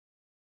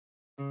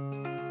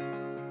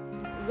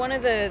One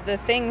of the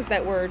things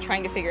that we're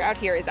trying to figure out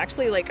here is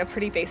actually like a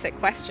pretty basic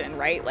question,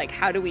 right? Like,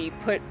 how do we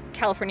put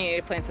California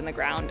native plants in the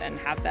ground and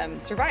have them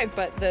survive?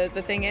 But the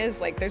thing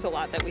is, like, there's a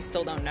lot that we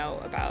still don't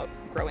know about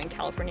growing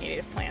California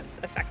native plants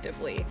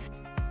effectively.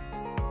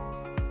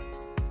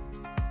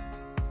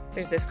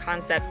 There's this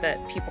concept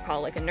that people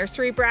call like a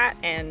nursery brat,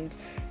 and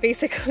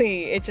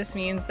basically it just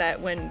means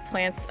that when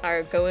plants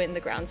go in the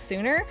ground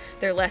sooner,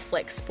 they're less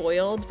like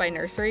spoiled by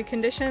nursery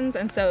conditions,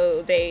 and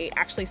so they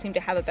actually seem to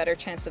have a better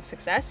chance of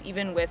success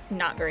even with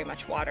not very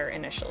much water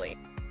initially.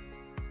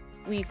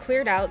 We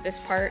cleared out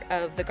this part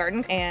of the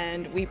garden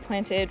and we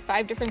planted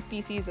 5 different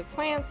species of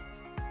plants.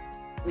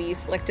 We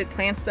selected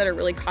plants that are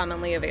really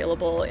commonly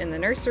available in the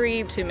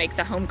nursery to make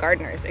the home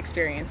gardener's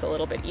experience a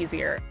little bit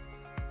easier.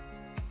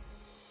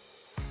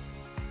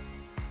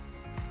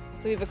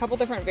 So we have a couple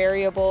different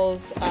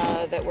variables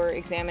that we're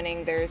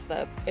examining. There's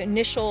the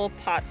initial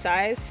pot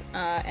size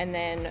and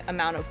then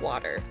amount of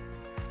water.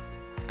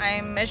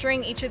 I'm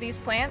measuring each of these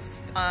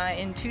plants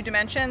in 2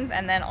 dimensions,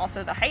 and then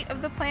also the height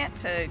of the plant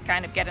to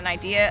kind of get an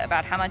idea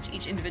about how much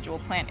each individual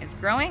plant is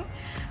growing.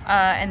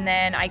 And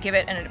then I give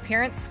it an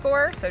appearance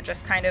score, so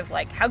just kind of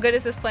like, how good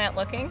is this plant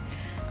looking?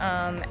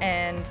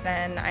 And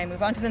then I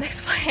move on to the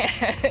next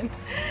plant.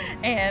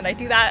 And I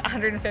do that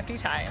 150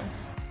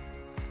 times.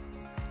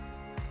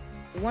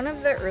 One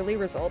of the early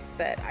results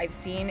that I've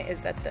seen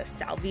is that the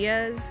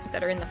salvias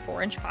that are in the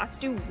 4-inch pots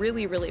do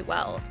really, really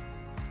well.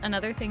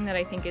 Another thing that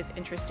I think is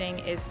interesting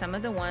is some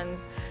of the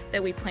ones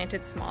that we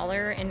planted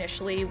smaller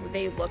initially,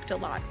 they looked a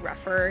lot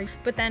rougher,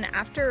 but then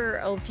after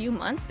a few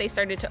months they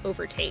started to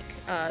overtake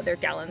their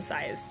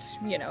gallon-sized,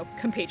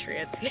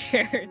 compatriots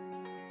here.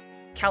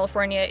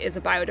 California is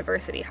a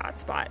biodiversity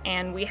hotspot,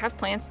 and we have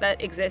plants that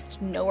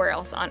exist nowhere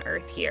else on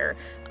Earth here,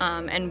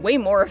 and way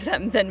more of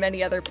them than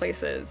many other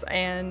places,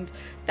 and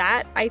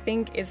that, I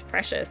think, is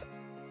precious.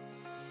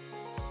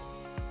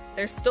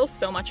 There's still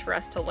so much for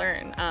us to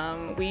learn.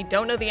 We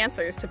don't know the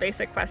answers to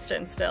basic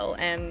questions still,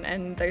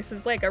 and this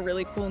is like a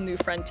really cool new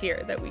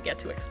frontier that we get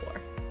to explore.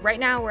 Right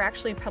now we're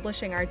actually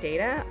publishing our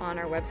data on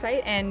our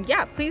website, and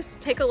yeah, please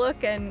take a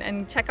look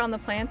and check on the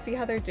plants, see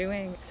how they're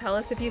doing. Tell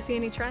us if you see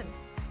any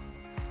trends.